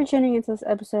For tuning into this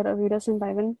episode of Vidas and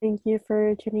Vivan. Thank you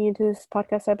for tuning into this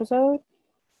podcast episode.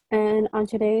 And on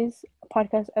today's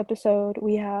podcast episode,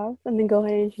 we have, and then go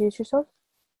ahead and introduce yourself.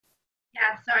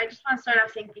 Yeah, so I just want to start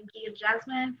off saying thank you,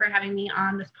 Jasmine, for having me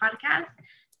on this podcast.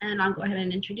 And I'll go ahead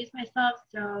and introduce myself.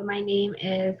 So my name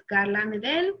is Carla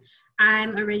Medel.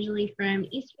 I'm originally from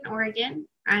Eastern Oregon.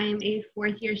 I'm a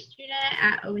fourth-year student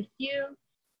at OSU,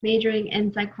 majoring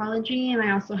in psychology, and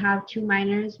I also have two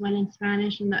minors, one in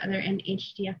Spanish and the other in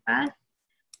HDFS.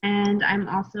 And I'm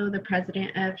also the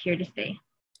president of Here to Stay.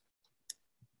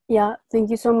 Yeah,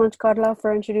 thank you so much, Carla,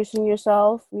 for introducing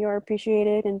yourself. You are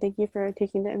appreciated, and thank you for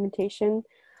taking the invitation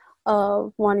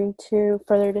of wanting to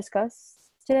further discuss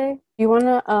today. Do you want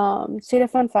to state a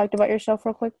fun fact about yourself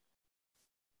real quick?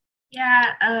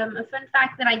 Yeah, a fun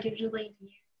fact that I usually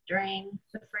use during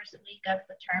the first week of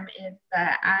the term is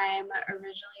that I'm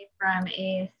originally from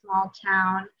a small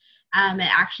town. It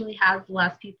actually has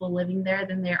less people living there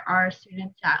than there are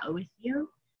students at OSU.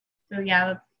 So yeah,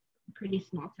 that's a pretty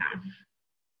small town.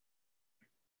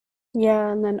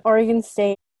 Yeah, and then Oregon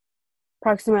State,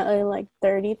 approximately like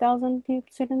 30,000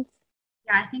 students.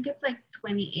 Yeah, I think it's like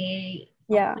 28.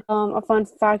 Yeah, a fun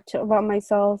fact about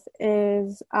myself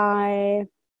is I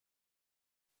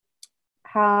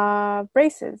have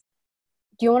braces.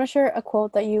 Do you want to share a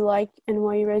quote that you like and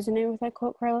why you resonate with that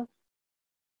quote, Carla?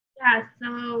 Yeah,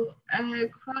 so a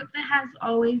quote that has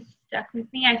always stuck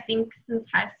with me, I think, since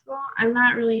high school. I'm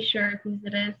not really sure whose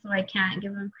it is, so I can't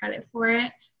give them credit for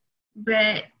it.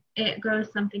 But it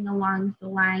goes something along the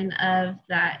line of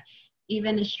that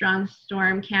even a strong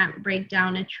storm can't break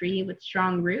down a tree with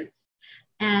strong roots.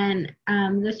 And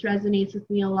this resonates with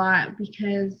me a lot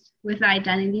because with the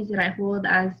identities that I hold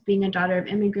as being a daughter of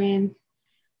immigrants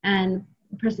and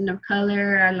a person of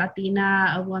color, a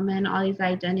Latina, a woman, all these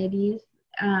identities,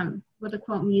 what the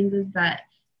quote means is that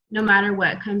no matter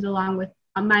what comes along with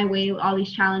on my way, all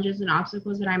these challenges and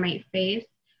obstacles that I might face,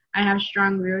 I have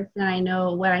strong roots and I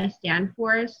know what I stand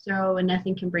for. So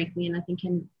nothing can break me and nothing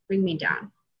can bring me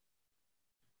down.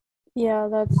 Yeah,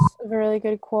 that's a really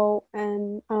good quote,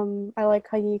 and I like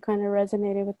how you kind of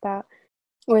resonated with that,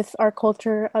 with our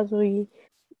culture as we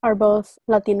are both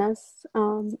Latinas.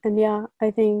 And yeah,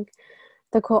 I think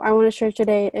the quote I want to share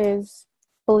today is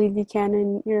 "Believe you can,"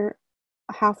 and you're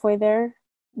halfway there.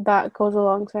 That goes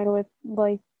alongside with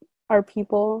like our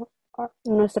people,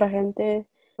 nuestra gente,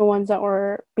 the ones that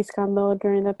were piscando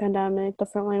during the pandemic, the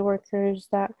frontline workers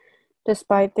that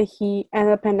despite the heat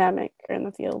and the pandemic are in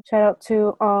the field. Shout out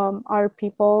to our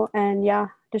people, and yeah,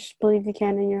 just believe you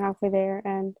can and you're halfway there,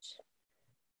 and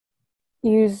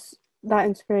use that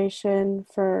inspiration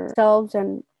for ourselves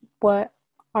and what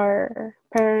our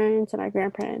parents and our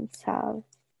grandparents have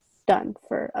done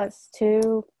for us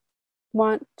to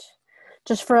want,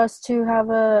 just for us to have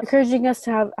encouraging us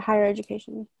to have higher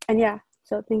education. And yeah,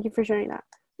 so thank you for sharing that.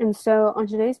 And so on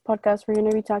today's podcast, we're going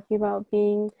to be talking about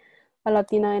being a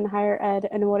Latina in higher ed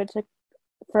and what it took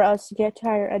for us to get to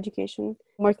higher education.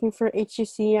 Working for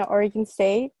HGC at Oregon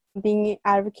State, being an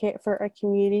advocate for our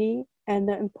community, and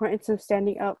the importance of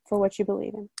standing up for what you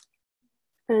believe in.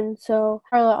 And so,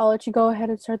 Carla, I'll let you go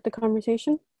ahead and start the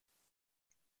conversation.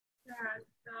 Yeah,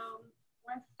 so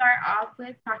let's start off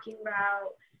with talking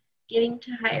about getting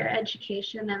to higher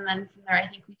education, and then from there, I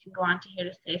think we can go on to Here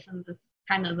to Stay some of the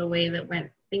kind of the way that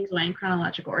things went in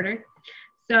chronological order.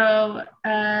 So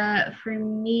for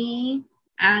me,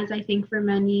 as I think for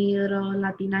many little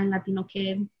Latina and Latino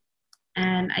kids,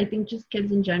 and I think just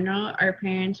kids in general, our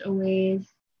parents always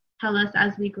tell us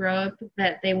as we grow up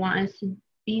that they want us to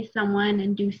be someone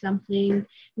and do something,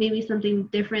 maybe something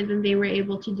different than they were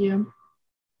able to do.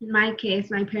 In my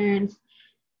case, my parents,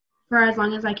 for as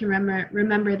long as I can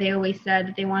remember, they always said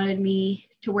that they wanted me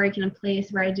to work in a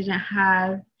place where I didn't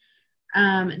have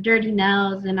dirty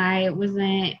nails and I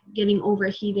wasn't getting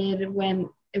overheated when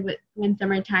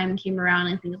summertime came around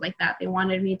and things like that. They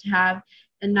wanted me to have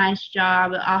a nice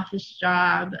job, an office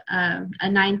job, a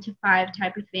 9 to 5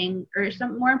 type of thing, or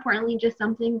more importantly, just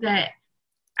something that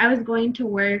I was going to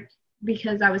work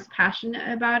because I was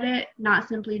passionate about it, not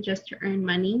simply just to earn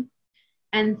money.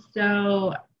 And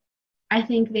so I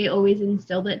think they always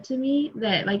instilled it to me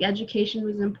that like education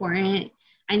was important.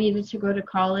 I needed to go to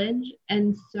college.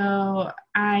 And so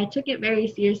I took it very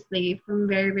seriously from a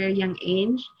very, very young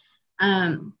age.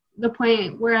 The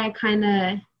point where I kind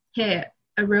of hit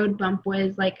a road bump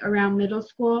was like around middle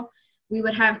school. We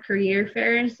would have career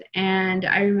fairs, and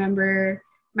I remember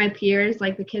my peers,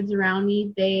 like the kids around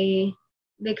me, they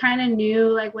kind of knew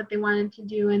like what they wanted to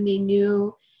do, and they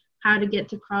knew how to get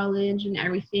to college and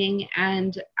everything.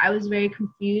 And I was very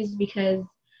confused because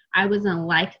I wasn't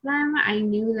like them. I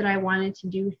knew that I wanted to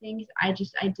do things. I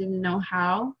didn't know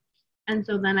how. And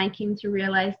so then I came to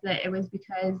realize that it was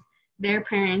because their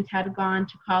parents had gone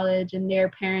to college and their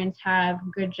parents have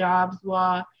good jobs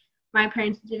while my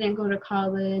parents didn't go to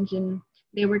college, and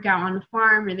they work out on a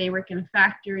farm or they work in a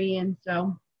factory. And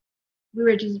so we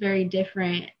were just very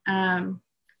different.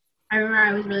 I remember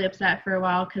I was really upset for a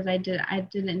while because I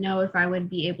didn't know if I would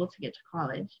be able to get to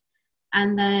college.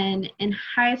 And then in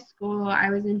high school, I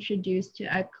was introduced to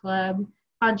a club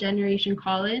called Generation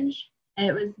College.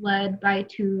 It was led by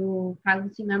two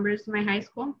faculty members in my high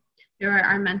school. They were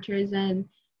our mentors, and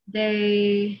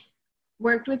they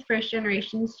worked with first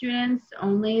generation students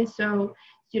only, so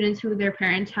students who their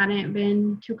parents hadn't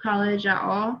been to college at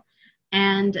all.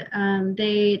 And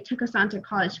they took us onto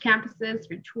college campuses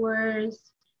for tours.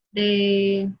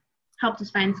 They helped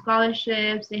us find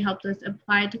scholarships. They helped us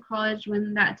apply to college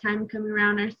when that time came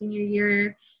around our senior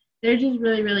year. They're just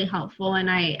really, really helpful, and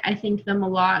I thank them a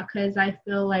lot because I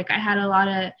feel like I had a lot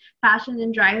of passion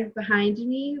and drive behind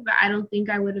me, but I don't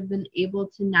think I would have been able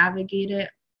to navigate it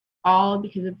all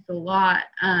because it's a lot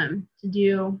to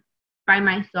do by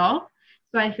myself.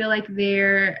 So I feel like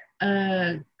they're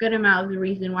a good amount of the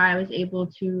reason why I was able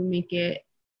to make it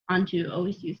onto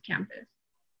OSU's campus.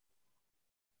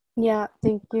 Yeah,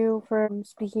 thank you for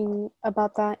speaking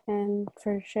about that and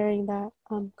for sharing that,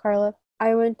 Carla.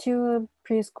 I went to a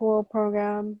preschool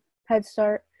program, Head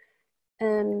Start,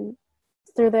 and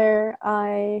through there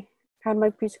I had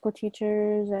my preschool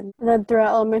teachers, and then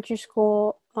throughout elementary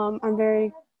school, I'm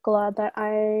very glad that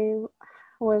I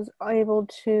was able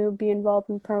to be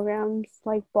involved in programs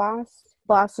like Blast.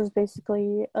 Blast is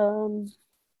basically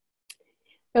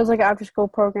it was like an after school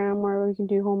program where we can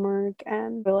do homework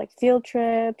and do like field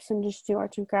trips and just do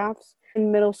arts and crafts. In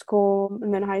middle school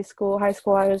and then high school. High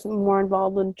school I was more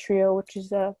involved in TRIO, which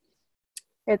is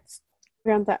it's a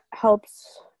program that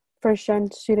helps first gen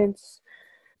students.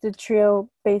 The TRIO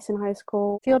based in high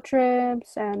school field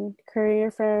trips and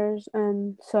career fairs,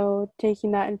 and so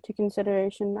taking that into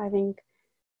consideration, I think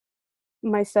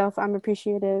myself I'm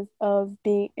appreciative of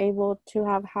being able to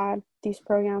have had these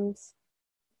programs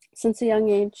since a young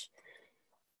age,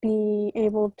 being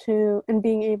able to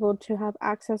have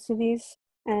access to these.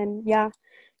 And yeah,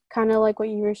 kind of like what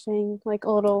you were saying, like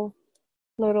a little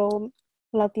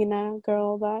Latina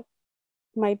girl that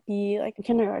might be like in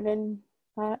kindergarten,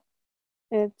 that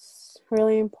it's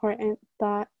really important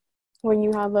that when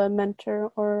you have a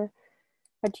mentor or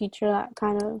a teacher that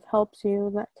kind of helps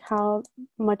you, that how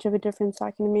much of a difference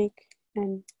that can make.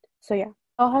 And so yeah,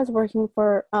 how has working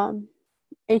for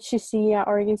HCC at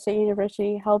Oregon State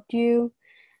University helped you,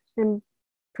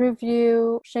 improved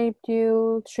you, shaped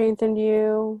you, strengthened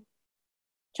you,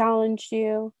 challenged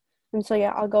you? And so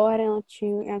yeah, I'll go ahead and let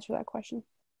you answer that question.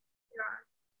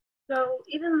 Yeah. So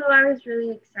even though I was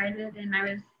really excited and I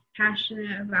was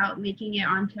passionate about making it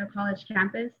onto a college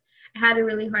campus, I had a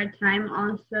really hard time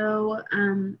also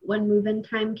when move-in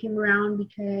time came around,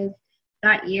 because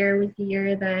that year was the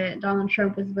year that Donald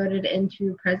Trump was voted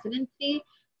into presidency.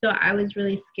 So I was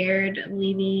really scared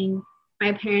leaving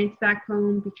my parents back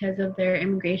home because of their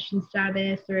immigration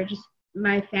status, or just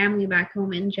my family back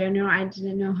home in general. I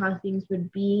didn't know how things would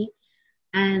be.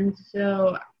 And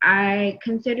so I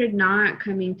considered not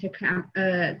coming to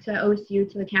OSU,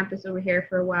 to the campus over here,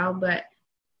 for a while, but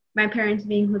my parents,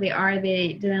 being who they are,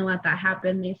 they didn't let that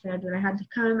happen. They said that I had to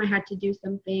come, I had to do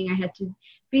something, I had to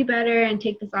be better and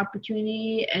take this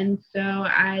opportunity. And so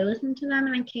I listened to them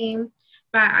and I came,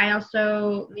 but I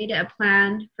also made it a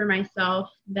plan for myself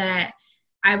that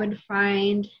I would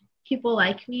find people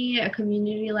like me, a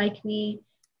community like me,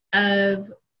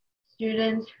 of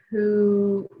students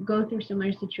who go through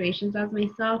similar situations as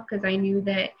myself, because I knew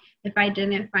that if I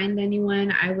didn't find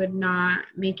anyone, I would not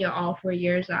make it all 4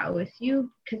 years at OSU,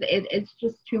 because it's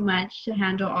just too much to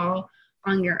handle all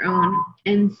on your own.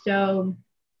 And so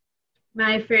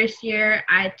my first year,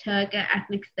 I took an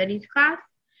ethnic studies class,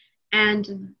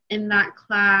 and in that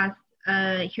class,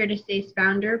 Here to Stay's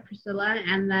founder, Priscilla,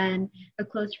 and then a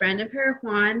close friend of her,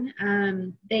 Juan,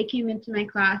 they came into my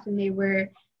class and they were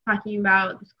talking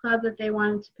about this club that they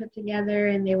wanted to put together,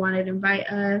 and they wanted to invite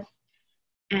us.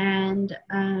 And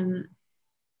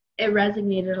it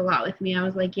resonated a lot with me. I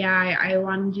was like, yeah, I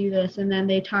want to do this. And then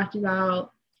they talked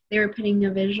about, they were putting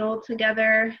a visual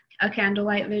together, a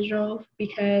candlelight visual,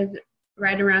 because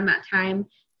right around that time,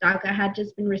 DACA had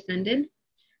just been rescinded.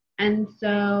 And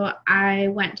so I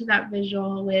went to that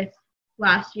visual with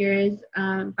last year's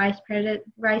Vice President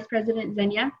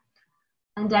Zenia.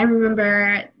 And I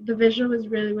remember the visual was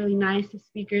really, really nice. The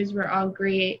speakers were all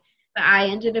great. But I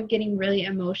ended up getting really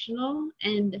emotional,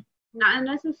 and not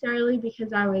necessarily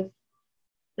because I was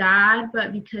sad,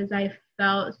 but because I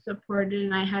felt supported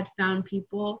and I had found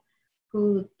people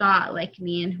who thought like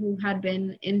me and who had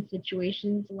been in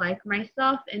situations like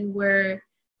myself and were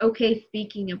okay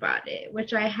speaking about it,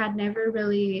 which I had never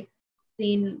really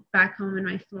seen back home in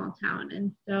my small town.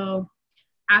 And so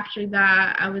after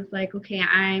that, I was like, okay,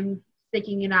 I'm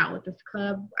sticking it out with this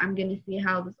club. I'm going to see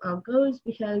how this all goes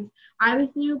because I was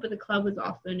new, but the club was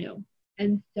also new.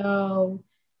 And so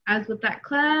I was with that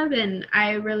club and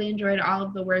I really enjoyed all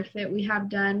of the work that we have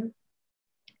done.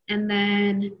 And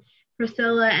then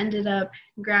Priscilla ended up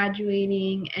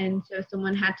graduating, and so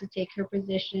someone had to take her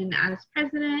position as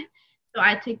president. So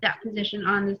I took that position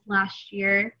on this last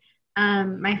year,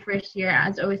 my first year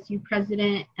as OSU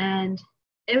president, and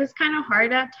it was kind of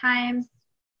hard at times.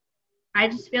 I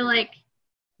just feel like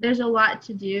there's a lot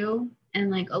to do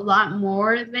and like a lot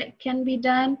more that can be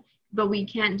done, but we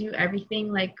can't do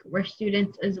everything. Like we're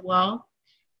students as well.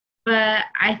 But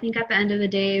I think at the end of the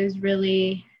day, it was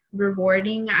really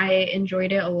rewarding. I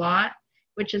enjoyed it a lot,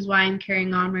 which is why I'm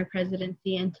carrying on my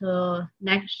presidency until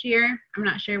next year. I'm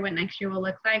not sure what next year will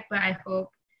look like, but I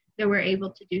hope that we're able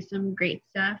to do some great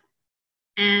stuff.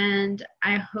 And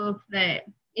I hope that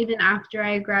even after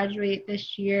I graduate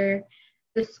this year,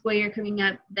 this school year coming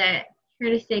up, that Here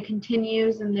to Stay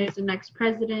continues and there's a next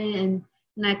president and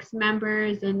next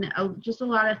members and just a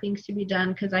lot of things to be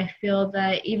done because I feel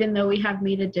that even though we have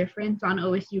made a difference on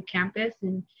OSU campus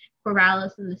and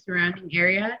Corvallis and the surrounding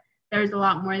area, there's a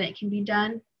lot more that can be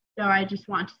done. So I just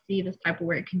want to see this type of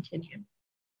work continue.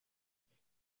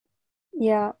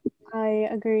 Yeah, I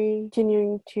agree.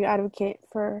 Continuing to advocate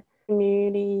for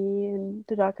community and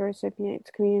the DACA recipients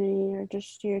community or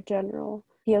just your general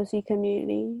POC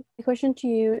community. The question to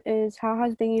you is, how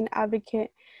has being an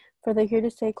advocate for the Here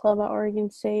to Stay Club at Oregon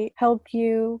State helped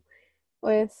you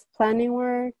with planning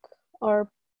work or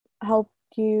helped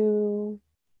you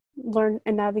learn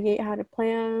and navigate how to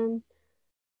plan?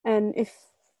 And if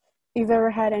you've ever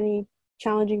had any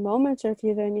challenging moments or if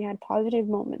you've any had positive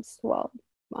moments while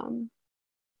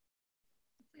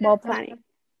planning.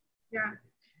 Yeah.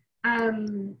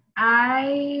 I'm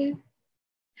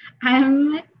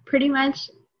pretty much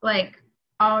like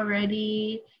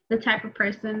already the type of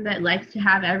person that likes to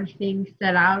have everything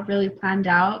set out, really planned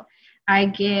out. I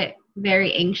get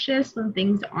very anxious when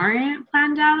things aren't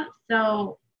planned out.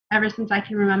 So ever since I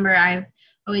can remember, I've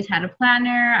always had a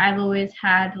planner. I've always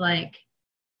had like,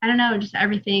 I don't know, just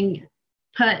everything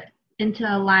put into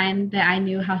a line that I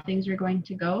knew how things were going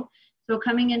to go. So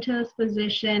coming into this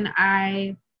position,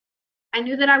 I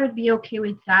knew that I would be okay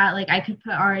with that. Like I could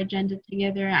put our agenda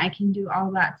together. I can do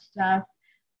all that stuff.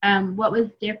 What was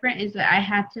different is that I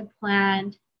had to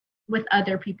plan with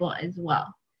other people as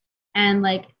well. And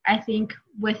like I think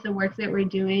with the work that we're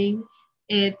doing,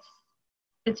 it's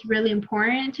really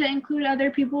important to include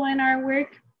other people in our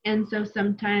work. And so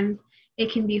sometimes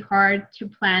it can be hard to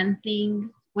plan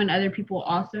things when other people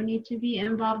also need to be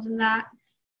involved in that.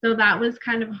 So that was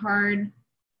kind of hard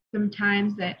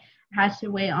sometimes that I had to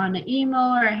wait on an email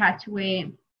or I had to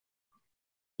wait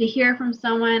to hear from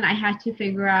someone. I had to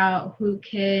figure out who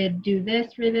could do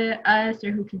this for us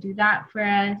or who could do that for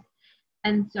us.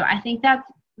 And so I think that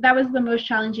was the most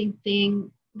challenging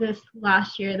thing this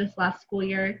last school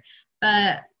year.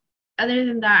 But other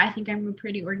than that, I think I'm a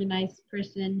pretty organized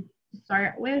person to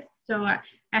start with. So I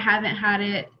haven't had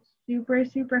it super,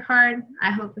 super hard.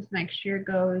 I hope this next year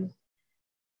goes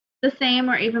the same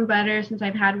or even better since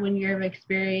I've had 1 year of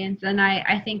experience. And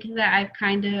I think that I've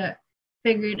kind of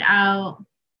figured out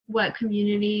what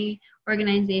community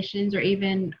organizations or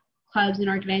even clubs and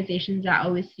organizations at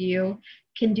OSU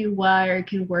can do what or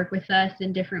can work with us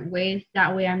in different ways.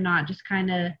 That way I'm not just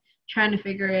kind of trying to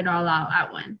figure it all out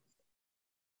at once.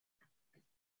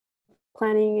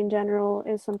 Planning in general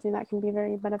is something that can be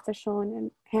very beneficial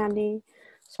and handy,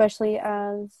 especially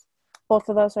as both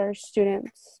of us are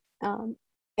students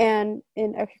and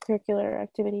in extracurricular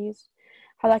activities,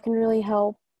 how that can really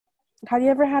help. Have you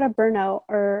ever had a burnout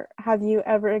or have you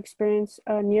ever experienced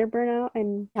a near burnout?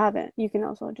 And haven't, you can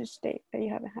also just state that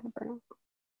you haven't had a burnout.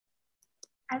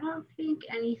 I don't think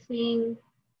anything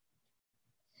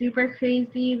super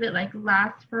crazy that like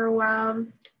lasts for a while.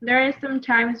 There are some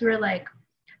times where like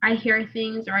I hear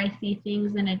things or I see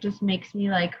things and it just makes me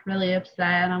like really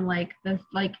upset and I'm like, this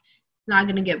like it's not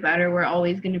gonna get better. We're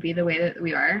always gonna be the way that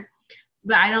we are.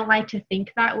 But I don't like to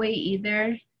think that way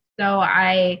either. So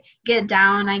I get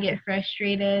down, I get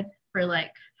frustrated for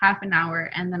like half an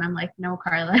hour and then I'm like, no,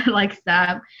 Carla, like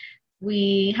stop.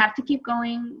 We have to keep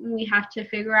going. We have to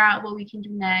figure out what we can do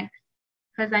next.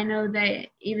 Because I know that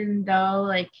even though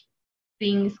like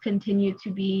things continue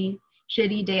to be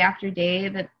shitty day after day,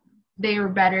 that they were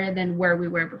better than where we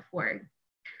were before.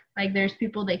 Like there's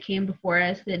people that came before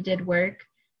us that did work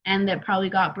and that probably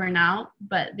got burnt out,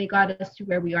 but they got us to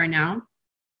where we are now.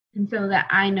 And so that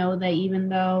I know that even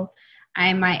though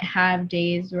I might have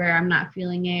days where I'm not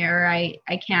feeling it, or I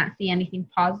can't see anything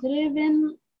positive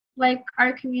in like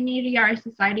our community, our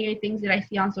society, or things that I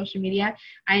see on social media,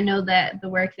 I know that the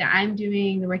work that I'm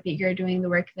doing, the work that you're doing, the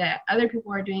work that other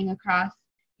people are doing across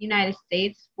the United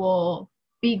States will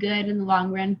be good in the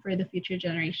long run for the future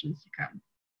generations to come.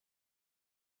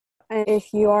 And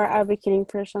if you are advocating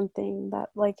for something that,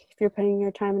 like, if you're putting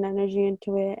your time and energy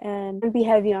into it, and it'd be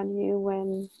heavy on you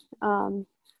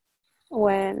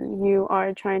when you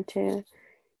are trying to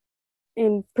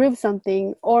improve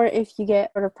something, or if you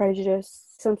get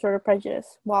some sort of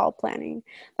prejudice while planning,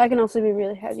 that can also be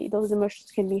really heavy. Those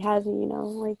emotions can be heavy,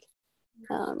 like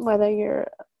whether you're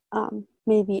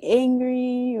maybe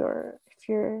angry, or if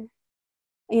you're,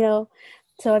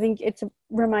 so I think it's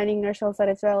reminding ourselves that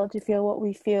it's valid to feel what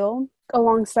we feel.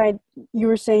 Alongside, you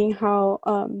were saying how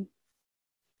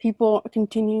people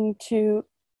continuing to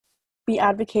be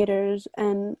advocates,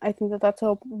 and I think that that's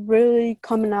a really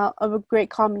a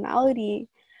great commonality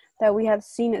that we have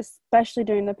seen, especially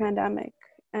during the pandemic.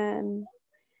 And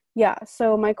yeah,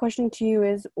 so my question to you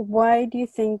is, why do you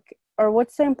think, or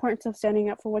what's the importance of standing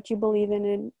up for what you believe in,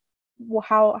 and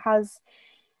how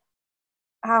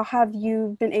have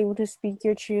you been able to speak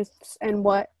your truths, and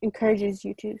what encourages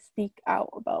you to speak out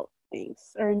about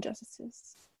things or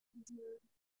injustices?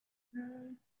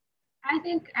 I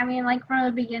think, I mean, like from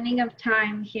the beginning of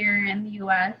time here in the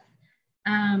US,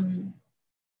 um,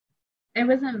 it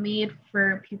wasn't made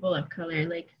for people of color.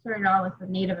 Like, it started all with the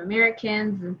Native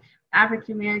Americans and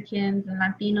African Americans and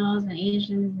Latinos and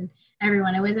Asians and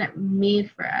everyone. It wasn't made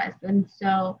for us. And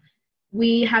so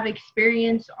we have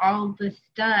experienced all this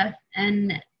stuff.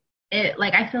 And it,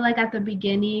 like, I feel like at the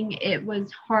beginning, it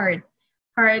was hard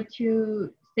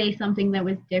to say something that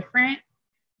was different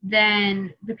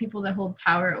than the people that hold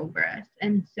power over us.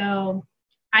 And so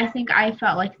I think I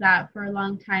felt like that for a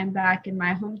long time back in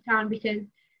my hometown, because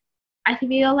I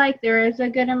feel like there is a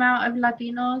good amount of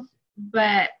Latinos,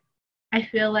 but I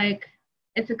feel like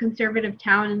it's a conservative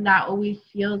town, and that always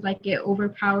feels like it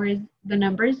overpowers the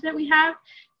numbers that we have.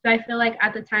 So I feel like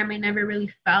at the time I never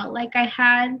really felt like I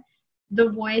had the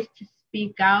voice to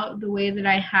speak out the way that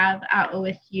I have at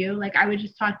OSU. Like, I would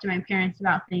just talk to my parents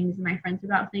about things and my friends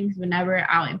about things, but never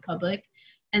out in public.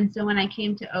 And so when I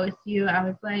came to OSU, I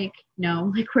was like,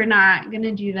 no, like, we're not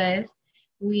gonna do this.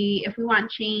 If we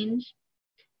want change,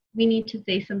 we need to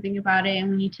say something about it,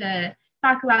 and we need to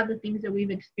talk about the things that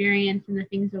we've experienced and the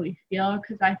things that we feel,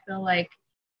 because I feel like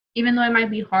even though it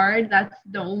might be hard, that's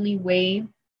the only way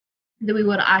that we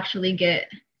would actually get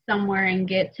somewhere and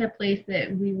get to a place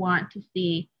that we want to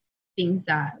see things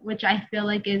at, which I feel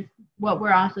like is what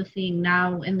we're also seeing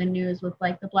now in the news with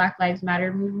like the Black Lives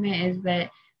Matter movement, is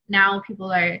that now people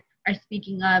are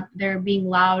speaking up, they're being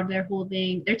loud, they're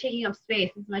taking up space,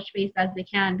 as much space as they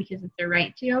can, because it's their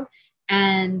right to.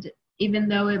 And even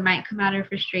though it might come out of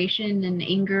frustration and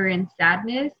anger and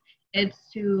sadness, it's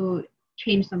to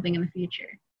change something in the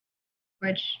future.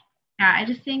 Which, yeah, I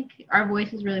just think our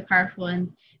voice is really powerful,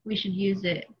 and we should use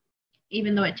it,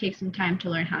 even though it takes some time to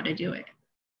learn how to do it.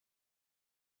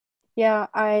 Yeah,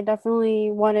 I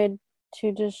definitely wanted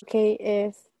to just, okay,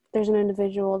 if there's an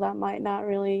individual that might not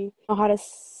really know how to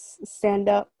stand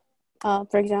up,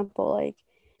 for example, like,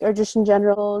 or just in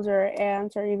general, or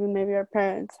aunts, or even maybe our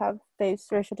parents have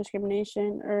faced racial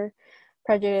discrimination or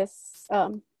prejudice.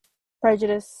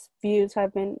 Prejudice views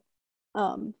have been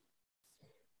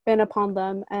upon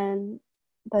them, and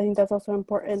I think that's also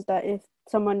important, that if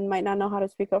someone might not know how to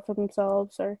speak up for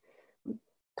themselves, or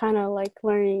kind of like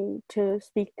learning to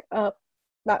speak up,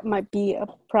 that might be a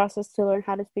process to learn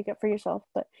how to speak up for yourself.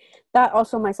 But that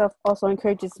also myself also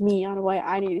encourages me on why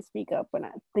I need to speak up when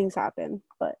things happen.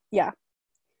 But yeah.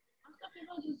 Also,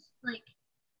 people just like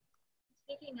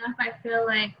speaking up. I feel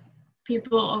like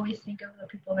people always think of the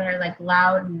people that are like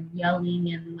loud and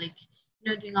yelling and like,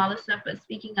 doing all this stuff, but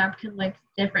speaking up can look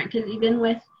different, because even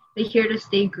with the Here to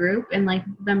Stay group and like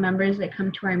the members that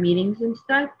come to our meetings and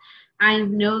stuff, I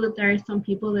know that there are some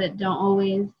people that don't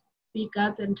always speak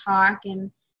up and talk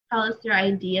and tell us their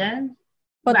ideas.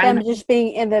 But them just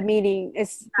being in the meeting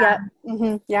is, yeah,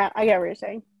 yeah, I get what you're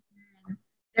saying.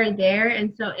 They're there,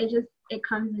 and so it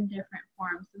comes in different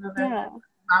forms. Some of us are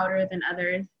louder than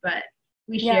others, but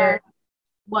we share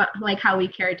how we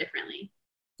care differently.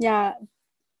 Yeah,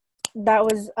 that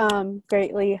was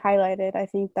greatly highlighted. I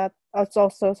think that that's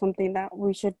also something that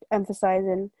we should emphasize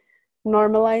and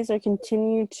normalize, or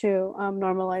continue to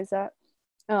normalize that.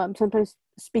 Sometimes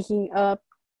speaking up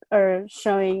or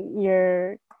showing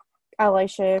your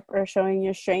allyship or showing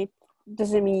your strength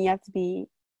doesn't mean you have to be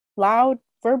loud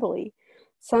verbally.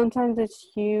 Sometimes it's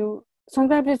you.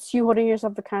 Sometimes it's you holding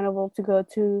yourself accountable to go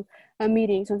to a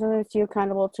meeting. Sometimes it's you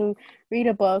accountable to read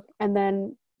a book and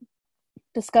then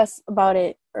discuss about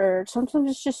it. Or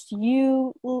sometimes it's just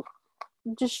you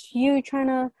trying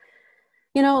to,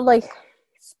 like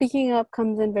speaking up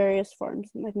comes in various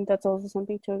forms. And I think that's also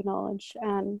something to acknowledge.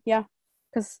 And yeah,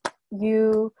 because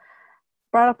you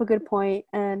brought up a good point.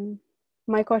 And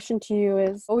my question to you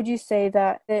is, what would you say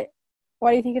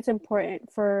why do you think it's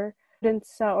important for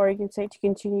students at Oregon State to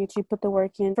continue to put the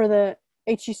work in for the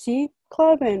HUC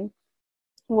club? And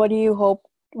what do you hope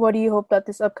that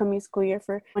this upcoming school year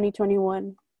for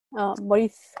 2021, what do you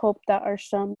hope that are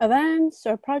some events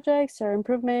or projects or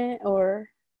improvement, or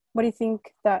what do you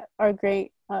think that are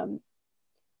great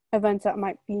events that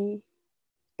might be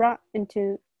brought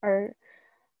into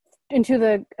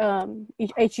the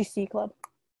HUC club?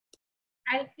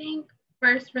 I think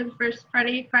first, for the first part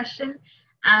of your question,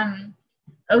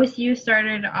 OSU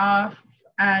started off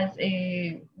as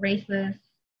a racist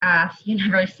ass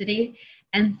university,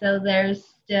 and so there's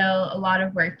still a lot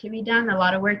of work to be done, a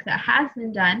lot of work that has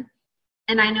been done.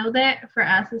 And I know that for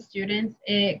us as students,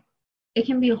 it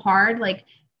can be hard. Like,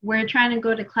 we're trying to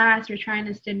go to class, we're trying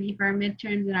to study for our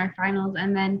midterms and our finals,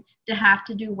 and then to have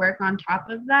to do work on top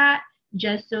of that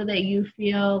just so that you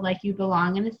feel like you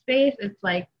belong in a space. It's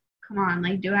like, come on,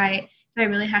 like, do I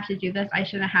really have to do this? I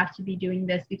shouldn't have to be doing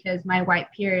this because my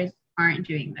white peers aren't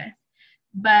doing this.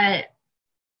 But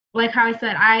like how I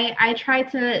said, I try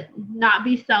to not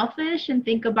be selfish and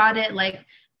think about it like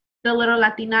the little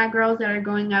Latina girls that are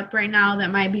going up right now that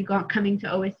might be coming to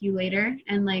OSU later,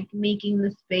 and like making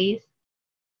the space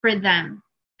for them.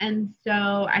 And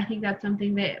so I think that's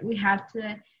something that we have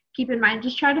to keep in mind.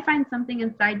 Just try to find something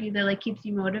inside you that like keeps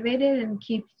you motivated and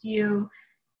keeps you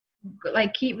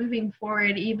like keep moving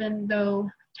forward, even though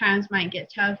times might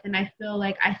get tough. And I feel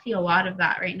like I see a lot of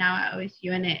that right now at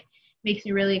OSU, and it makes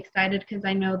me really excited because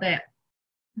I know that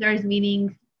there's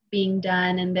meetings being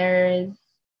done and there's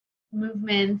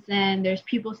movements and there's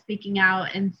people speaking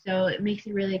out, and so it makes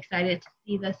me really excited to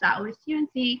see this at OSU and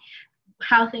see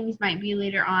how things might be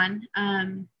later on.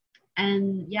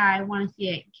 And yeah, I want to see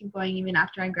it keep going even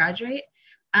after I graduate.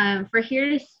 For Here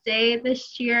to Stay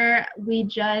this year, we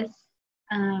just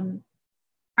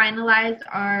finalized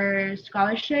our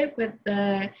scholarship with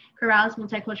the Corrales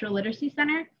Multicultural Literacy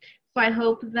Center. So I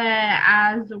hope that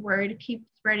as the word keeps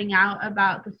spreading out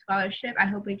about the scholarship, I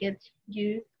hope it gets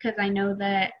used, because I know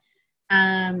that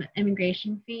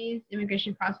immigration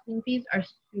processing fees are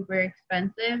super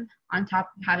expensive on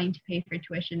top of having to pay for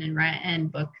tuition and rent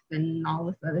and books and all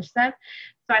this other stuff.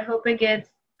 So I hope it gets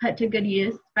put to good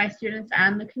use by students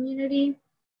and the community.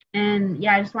 And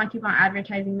yeah, I just want to keep on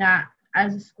advertising that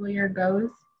as the school year goes.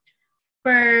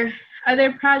 For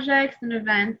other projects and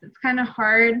events, it's kind of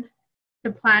hard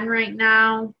to plan right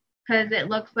now because it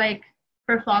looks like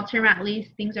for fall term at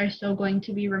least things are still going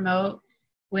to be remote,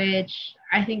 which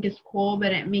I think is cool,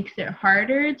 but it makes it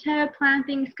harder to plan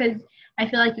things because I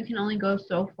feel like you can only go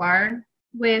so far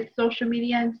with social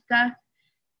media and stuff.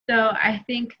 So I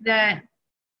think that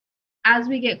as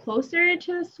we get closer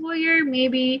to the school year,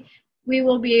 maybe we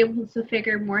will be able to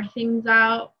figure more things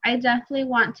out. I definitely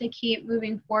want to keep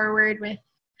moving forward with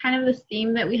kind of this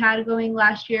theme that we had going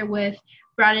last year with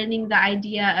broadening the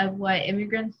idea of what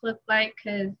immigrants look like,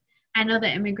 because I know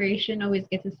that immigration always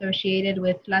gets associated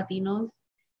with Latinos,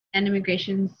 and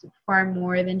immigration's far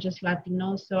more than just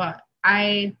Latinos. So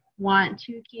I want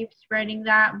to keep spreading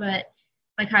that, but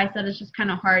like I said, it's just kind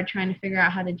of hard trying to figure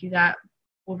out how to do that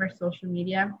over social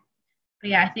media. But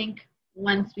yeah, I think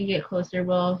once we get closer,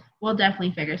 we'll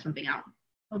definitely figure something out.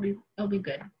 It'll be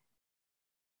good.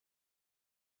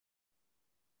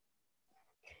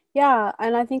 Yeah,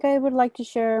 and I think I would like to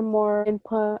share more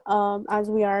input as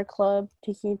we are a club,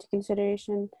 taking into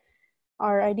consideration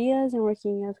our ideas and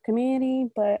working as a community.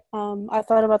 But I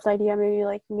thought about the idea maybe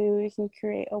we can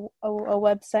create a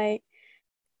website,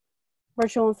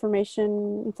 virtual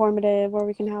information, informative, where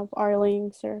we can have our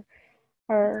links or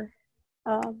our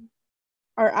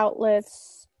our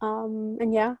outlets.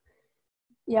 And yeah.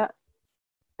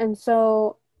 And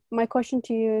so my question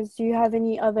to you is, do you have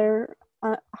any other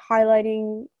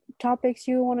highlighting topics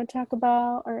you want to talk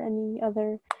about, or any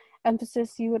other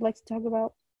emphasis you would like to talk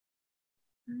about?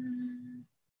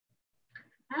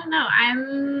 I don't know.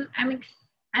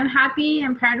 I'm happy.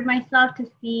 I'm proud of myself to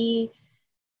see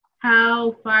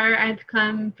how far I've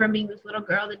come from being this little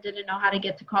girl that didn't know how to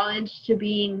get to college to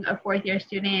being a fourth year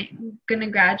student. I'm gonna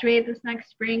graduate this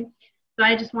next spring. So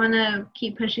I just want to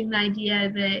keep pushing the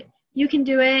idea that you can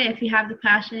do it if you have the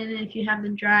passion, if you have the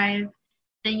drive,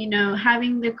 and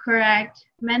having the correct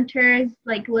mentors,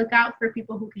 like look out for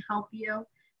people who can help you.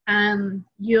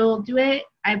 You'll do it.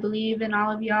 I believe in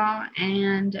all of y'all.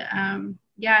 And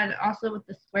yeah, also with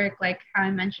this work, like how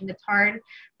I mentioned, it's hard,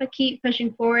 but keep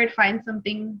pushing forward. Find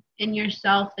something in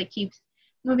yourself that keeps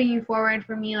moving you forward.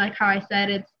 For me, like how I said,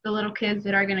 it's the little kids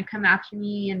that are going to come after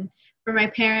me, and for my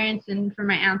parents and for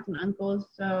my aunts and uncles.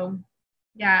 So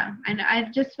yeah, and I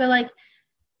just feel like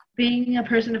being a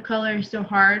person of color is so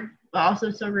hard, but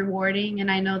also so rewarding. And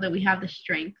I know that we have the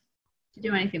strength to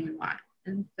do anything we want.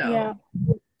 And Yeah,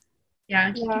 so,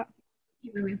 yeah, just yeah,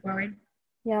 keep moving forward.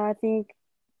 yeah. I think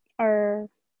our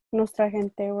nuestra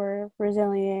gente were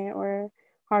resilient, or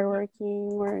hardworking,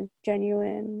 or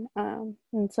genuine.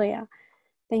 And so yeah,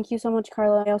 thank you so much,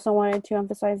 Carla. I also wanted to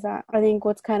emphasize that I think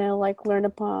what's kind of like learned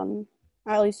upon,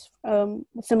 at least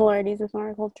similarities with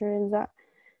our culture, is that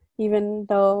even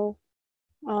though,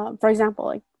 for example,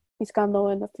 like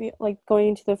piscando in the field, like going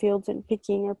into the fields and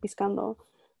picking or piscando,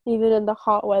 even in the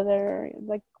hot weather,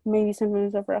 like maybe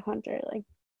sometimes over 100, like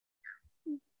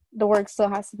the work still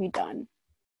has to be done.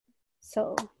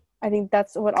 So I think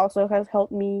that's what also has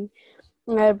helped me.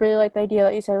 And I really like the idea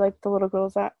that you said, like the little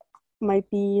girls that might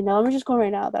be, now let me just go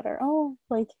right now, that are, oh,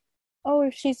 like, oh,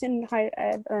 if she's in higher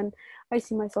ed, and I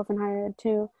see myself in higher ed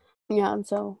too. Yeah, and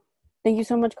so thank you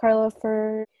so much, Carla,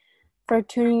 for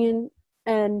tuning in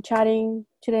and chatting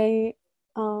today.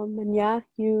 And yeah,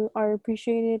 you are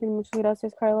appreciated, and muchas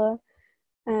gracias, Carla.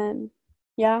 And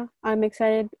yeah, I'm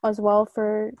excited as well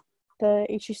for the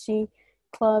HUC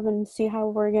club, and see how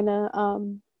we're gonna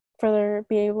further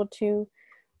be able to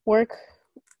work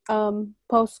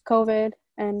post COVID.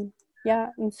 And yeah,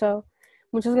 and so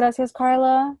muchas gracias,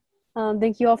 Carla.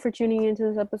 Thank you all for tuning into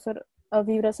this episode of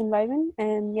Vibras and Vibin.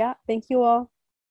 And yeah, thank you all.